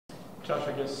Josh,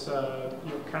 I guess,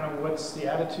 kind of what's the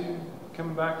attitude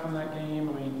coming back from that game?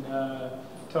 I mean,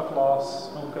 tough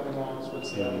loss, homecoming loss.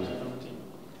 What's the attitude on the team?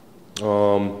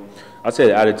 I'd say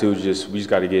the attitude is just we just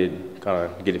got to get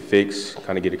it fixed,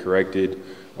 kind of get it corrected.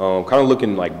 Kind of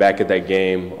looking like back at that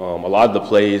game, a lot of the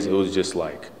plays it was just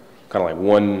like kind of like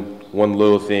one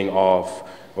little thing off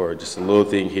or just a little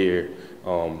thing here,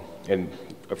 and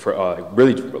for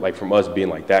really like from us being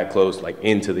like that close like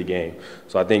into the game.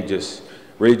 So I think just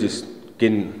really just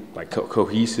getting like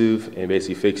cohesive and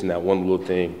basically fixing that one little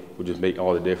thing would just make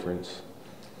all the difference.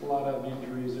 A lot of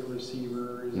injuries at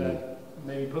receiver. Is that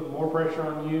maybe put more pressure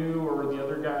on you or the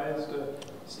other guys to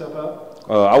step up?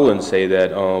 I wouldn't say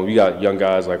that. We got young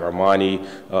guys like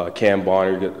Armani, Cam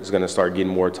Bonner is going to start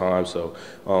getting more time. So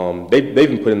they've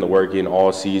been putting the work in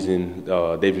all season.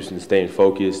 They've just been staying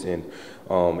focused, and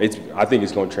I think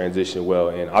it's going to transition well.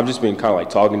 And I've just been kind of like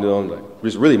talking to them, like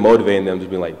just really motivating them, just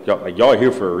being like y'all are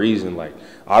here for a reason. Like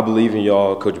I believe in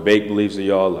y'all. Coach Bake believes in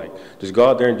y'all. Like just go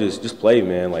out there and just play,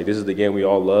 man. Like this is the game we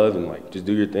all love, and like just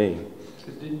do your thing.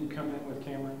 So didn't you come in with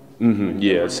Cameron? Mm-hmm.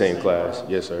 Yeah, same class.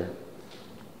 Yes, sir.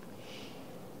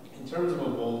 In terms of a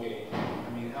bowl game, I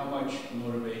mean, how much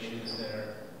motivation is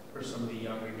there for some of the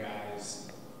younger guys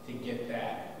to get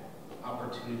that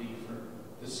opportunity for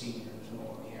the seniors who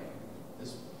only have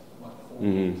this 4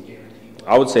 games guaranteed?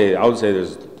 I would say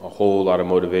there's a whole lot of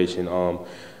motivation.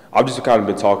 I've just kind of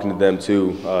been talking to them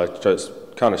too, just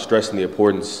kind of stressing the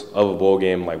importance of a bowl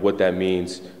game, like what that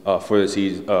means for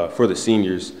the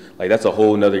seniors. Like that's a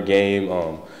whole nother game,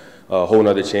 a whole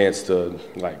nother chance to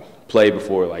like play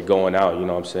before like going out, you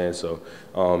know what I'm saying? So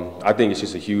I think it's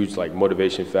just a huge like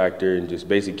motivation factor and just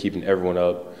basically keeping everyone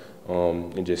up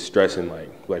and just stressing like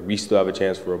we still have a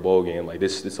chance for a bowl game. Like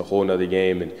it's a whole nother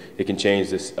game, and it can change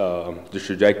the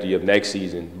trajectory of next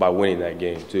season by winning that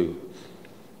game too.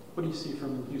 What do you see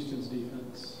from Houston's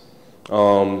defense?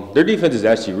 Their defense is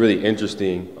actually really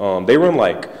interesting. They run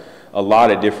like a lot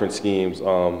of different schemes.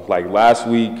 Like last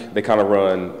week, they kind of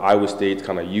run Iowa State's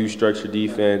kind of U-structure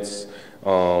defense.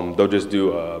 They'll just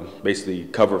do basically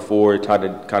cover 4 kind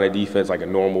of defense, like a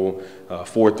normal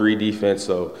 4-3 defense.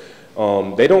 So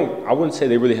I wouldn't say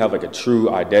they really have like a true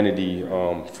identity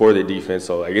for the defense.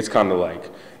 So like it's kind of like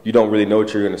you don't really know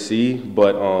what you're gonna see.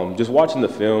 But just watching the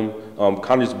film,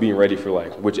 kind of just being ready for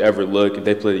like whichever look. If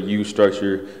they play the U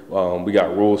structure, we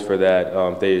got rules for that.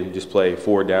 If they just play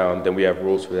 4 down, then we have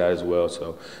rules for that as well.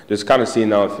 So just kind of seeing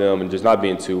that on film and just not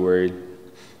being too worried.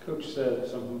 Coach said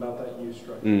something about that U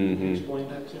structure. Can you explain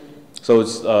that to me? So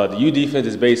it's the U defense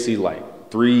is basically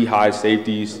like 3 high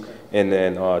safeties and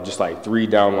then just like 3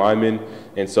 down linemen.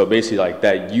 And so basically like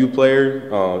that U player,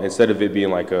 instead of it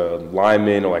being like a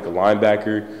lineman or like a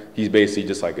linebacker, he's basically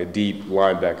just like a deep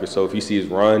linebacker. So if he sees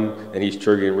run, then he's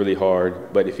triggering really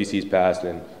hard. But if he sees pass,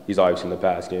 then he's obviously in the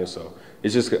pass game. So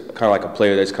it's just kind of like a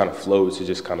player that's kind of floats. It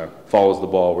just kind of follows the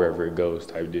ball wherever it goes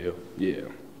type deal. Yeah.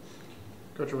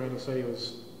 Coach Orlando said he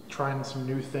was trying some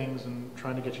new things and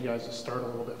trying to get you guys to start a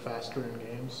little bit faster in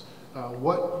games.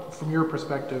 What, from your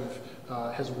perspective,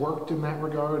 has worked in that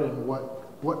regard, and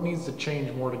what needs to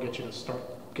change more to get you to start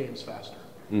games faster?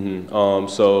 He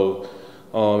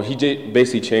did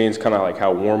basically change kind of like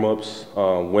how warm-ups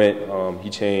went. He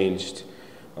changed.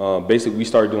 Basically, we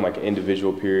started doing like an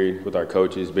individual period with our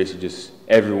coaches, basically just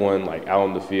everyone like out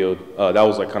on the field. That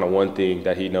was like kind of one thing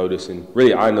that he noticed, and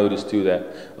really I noticed too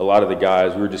that a lot of the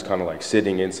guys, we were just kind of like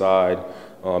sitting inside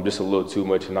just a little too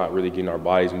much and not really getting our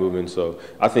bodies moving. So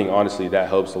I think honestly that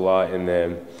helps a lot, and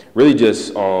then really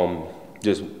just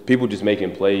people just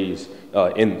making plays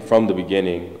from the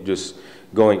beginning, just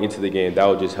going into the game, that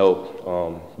would just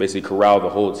help basically corral the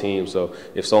whole team. So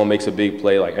if someone makes a big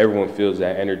play, like everyone feels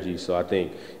that energy. So I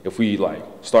think if we like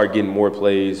start getting more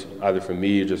plays, either from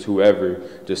me or just whoever,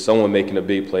 just someone making a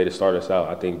big play to start us out,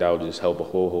 I think that would just help a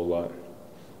whole lot.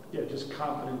 Yeah, just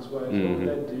confidence-wise, what would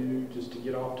that do just to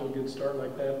get off to a good start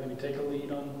like that? Maybe take a lead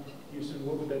on Houston.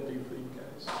 What would that do for you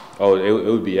guys? Oh, it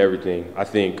would be everything. I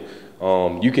think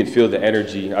you can feel the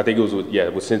energy. I think it was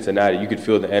with Cincinnati. You could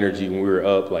feel the energy when we were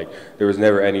up. Like there was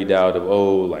never any doubt of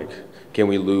like can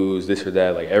we lose this or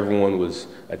that. Like everyone was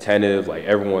attentive. Like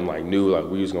everyone like knew like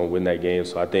we was gonna win that game.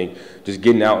 So I think just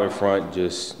getting out in front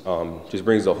just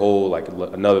brings a whole like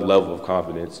another level of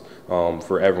confidence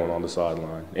for everyone on the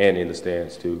sideline and in the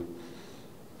stands too.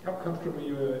 How comfortable are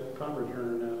you at punt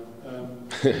returner now?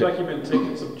 Seems like you've been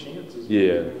taking some chances.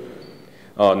 Yeah.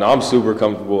 No, I'm super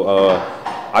comfortable.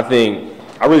 I think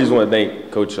I really just want to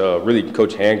thank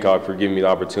Coach Hancock for giving me the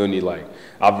opportunity. Like,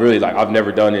 I've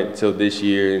never done it until this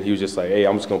year, and he was just like, hey,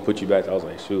 I'm just gonna put you back. I was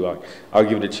like, shoot, I'll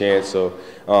give it a chance. So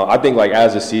I think like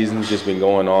as the season's just been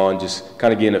going on, just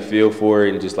kind of getting a feel for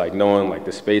it and just like knowing like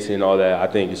the spacing and all that, I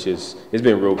think it's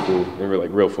been real cool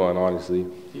and real fun, honestly.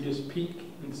 You just peek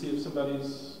and see if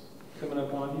somebody's coming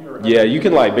up on you, or Yeah, you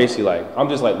can like basically like I'm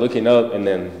just like looking up, and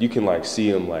then you can like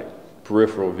see them like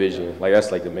peripheral vision. Like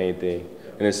that's like the main thing.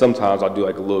 And then sometimes I'll do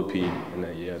like a little peek, and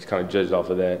then, yeah, it's kind of judged off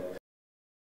of that.